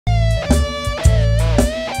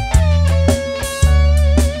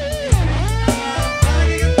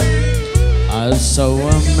So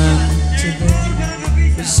I'm meant to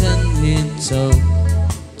present it so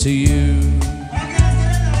to you.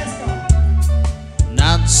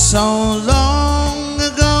 Not so long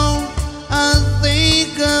ago, I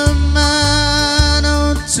think a man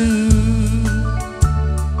or two.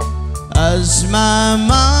 As my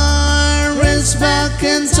mind rests back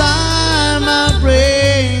in time, I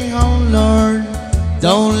pray, oh Lord,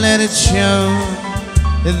 don't let it show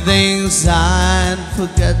the things I'd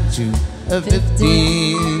forgot you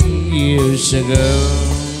 15 years ago.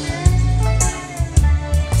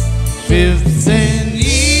 15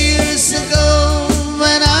 years ago,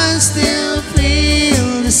 when I still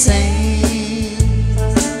feel the same.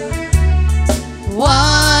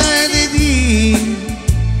 Why did he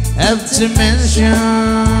have to mention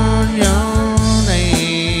your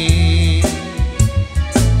name?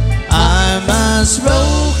 I must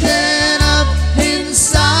broken up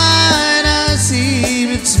inside. I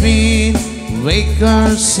see it's been wake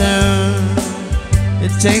or soon.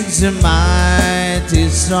 It takes a mighty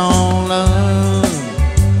strong love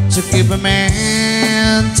to keep a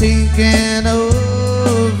man taken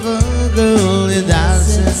over. Girl, it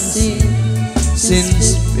hasn't seen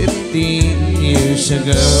since 15 years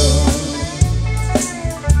ago.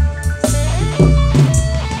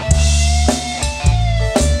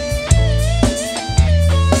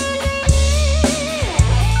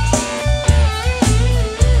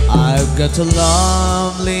 I've got a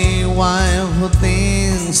lovely wife who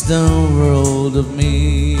thinks the world of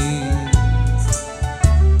me.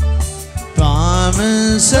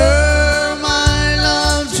 Promise her my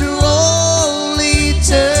love through all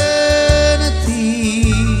eternity.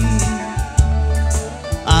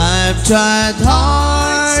 I've tried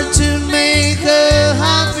hard to make her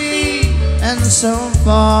happy, and so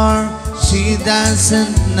far she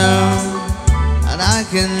doesn't know. And I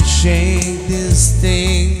can shake this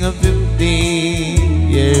thing of 15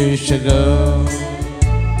 years ago.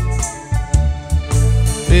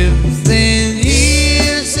 15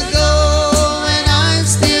 years ago, and I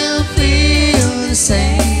still feel the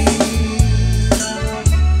same.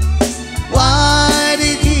 Why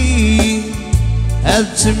did he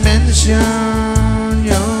have to mention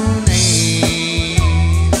your name?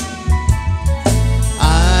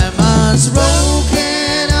 I must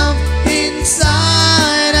broken up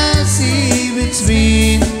inside. I see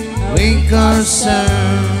between wink or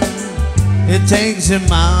soon. It takes a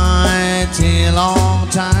mighty long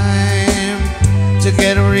time to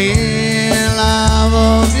get a real love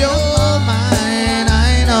of your mind.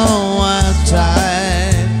 I know I've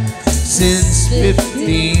tried since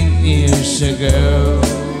 15 years ago.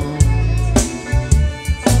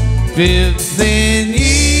 15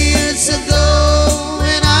 years ago,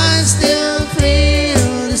 and I still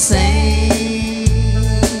feel the same.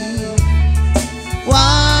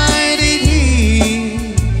 Why did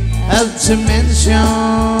he have to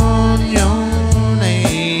mention your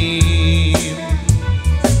name?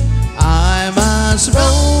 I must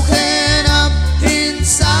broken up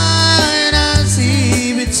inside. I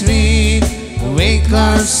see between wake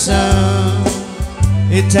or soon.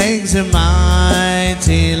 It takes a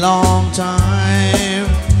mighty long time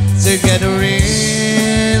to get a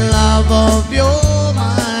real love of your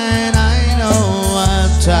mind. I know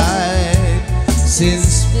I've tried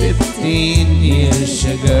since 15 years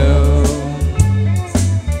ago.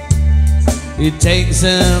 It takes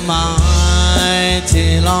a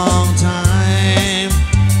mighty long time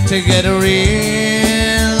to get a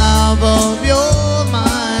real love of your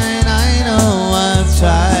mind. I know I've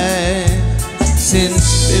tried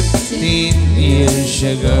since 15 years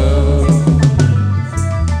ago.